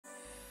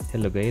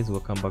Hello guys,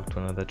 welcome back to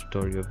another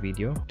tutorial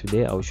video.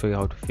 Today I'll show you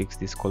how to fix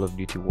this Call of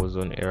Duty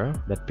Warzone error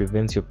that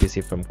prevents your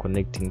PC from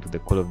connecting to the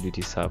Call of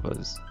Duty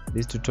servers.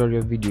 This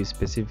tutorial video is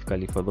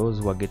specifically for those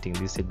who are getting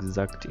this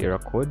exact error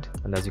code,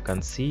 and as you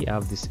can see I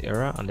have this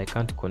error and I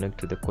can't connect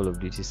to the Call of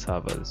Duty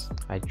servers.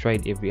 I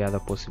tried every other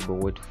possible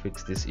way to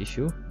fix this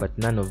issue, but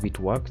none of it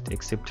worked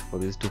except for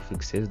these two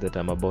fixes that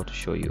I'm about to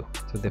show you.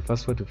 So the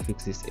first way to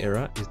fix this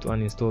error is to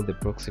uninstall the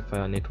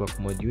Proxyfire network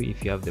module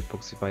if you have the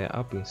Proxyfire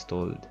app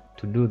installed.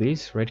 To do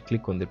this, right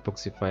click on the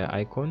Proxyfire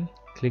icon,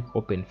 click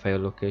open file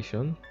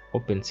location,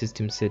 open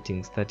system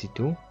settings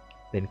 32,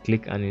 then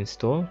click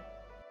uninstall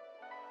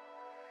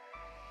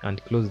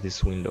and close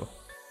this window.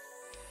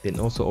 Then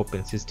also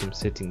open system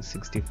settings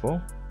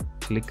 64,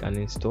 click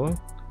uninstall,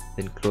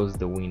 then close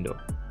the window.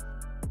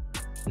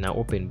 Now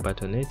open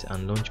battlenet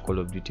and launch Call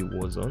of Duty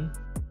Warzone.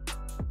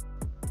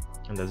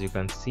 And as you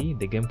can see,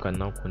 the game can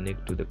now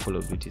connect to the Call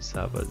of Duty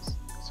servers.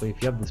 So if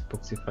you have this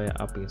Proxyfire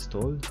app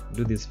installed,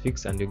 do this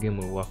fix and your game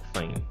will work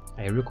fine.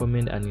 I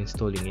recommend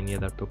uninstalling any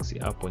other proxy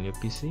app on your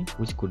PC,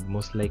 which could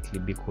most likely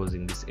be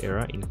causing this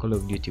error in Call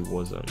of Duty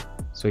Warzone.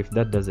 So if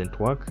that doesn't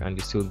work and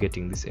you're still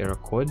getting this error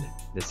code,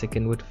 the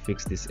second way to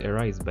fix this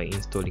error is by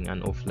installing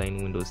an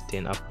offline Windows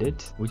 10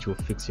 update, which will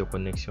fix your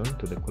connection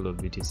to the Call of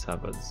Duty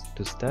servers.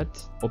 To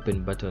start,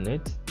 open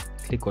battlenet,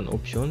 click on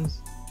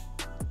options,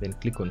 then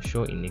click on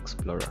show in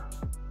Explorer.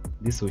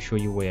 This will show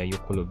you where your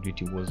Call of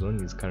Duty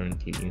Warzone is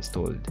currently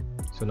installed.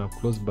 So now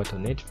close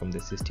battlenet from the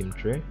system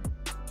tray,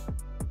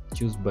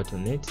 choose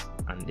battlenet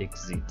and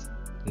exit.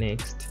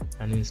 Next,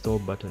 uninstall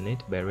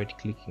battlenet by right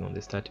clicking on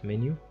the start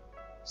menu,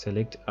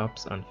 select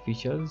apps and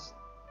features,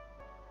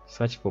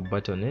 search for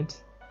battlenet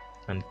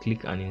and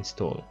click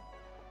uninstall.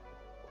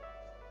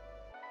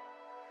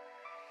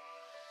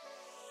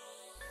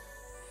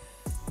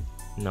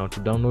 Now to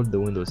download the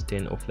Windows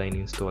 10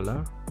 offline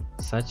installer,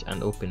 search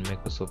and open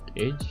Microsoft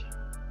Edge.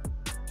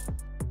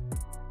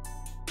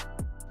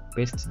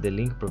 Paste the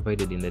link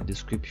provided in the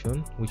description,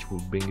 which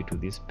will bring you to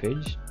this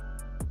page.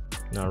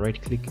 Now right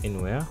click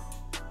anywhere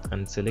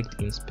and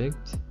select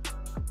inspect,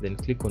 then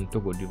click on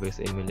toggle device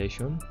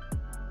emulation,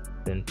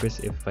 then press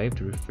F5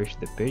 to refresh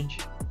the page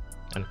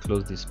and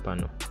close this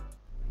panel.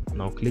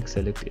 Now click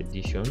select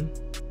edition,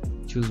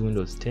 choose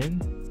Windows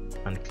 10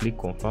 and click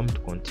confirm to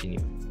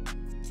continue.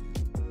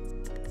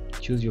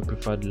 Choose your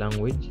preferred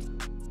language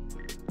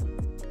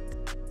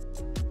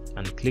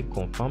and click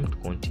confirm to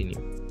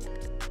continue.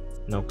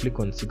 Now click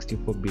on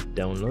 64-bit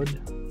download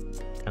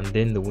and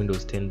then the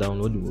Windows 10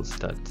 download will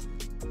start.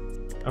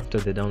 After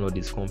the download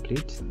is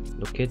complete,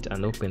 locate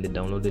and open the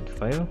downloaded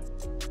file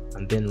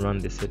and then run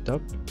the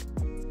setup.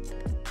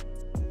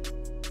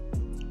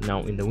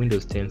 Now in the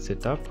Windows 10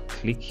 setup,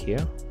 click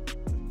here,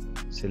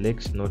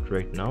 select not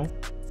right now,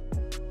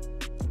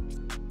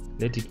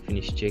 let it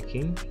finish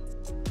checking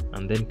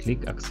and then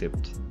click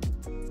accept.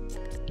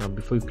 Now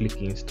before you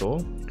click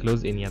install,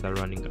 close any other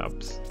running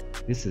apps.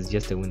 This is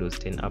just a Windows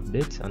 10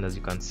 update, and as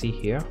you can see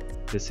here,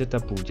 the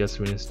setup will just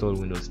reinstall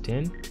Windows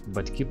 10,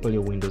 but keep all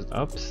your Windows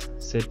apps,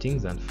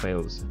 settings and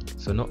files,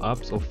 so no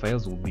apps or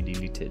files will be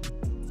deleted.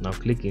 Now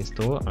click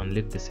install and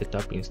let the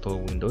setup install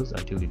Windows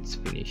until it's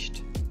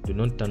finished. Do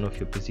not turn off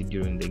your PC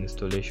during the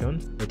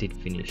installation, let it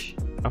finish.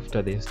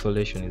 After the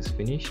installation is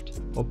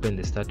finished, open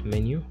the start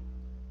menu,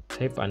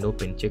 type and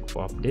open check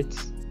for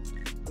updates.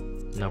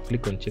 Now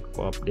click on check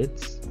for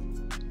updates,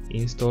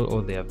 install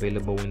all the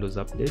available Windows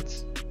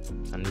updates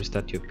and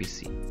restart your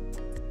PC.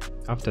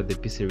 After the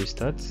PC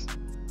restarts,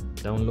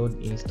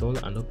 download, install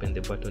and open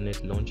the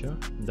battlenet launcher.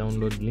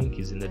 Download link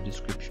is in the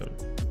description.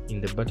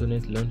 In the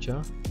battlenet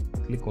launcher,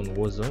 click on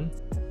Warzone,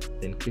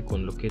 then click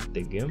on locate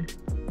the game.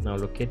 Now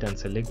locate and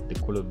select the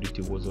Call of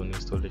Duty Warzone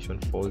installation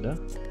folder.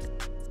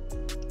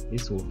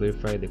 This will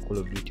verify the Call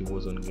of Duty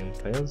Warzone game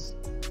files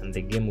and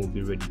the game will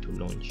be ready to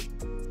launch.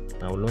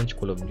 Now launch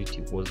Call of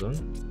Duty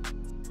Warzone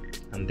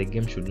and the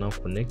game should now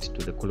connect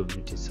to the Call of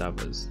Duty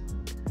servers.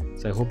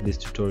 So I hope this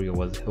tutorial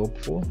was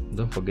helpful.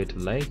 Don't forget to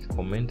like,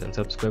 comment and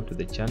subscribe to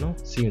the channel.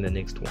 See you in the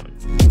next one.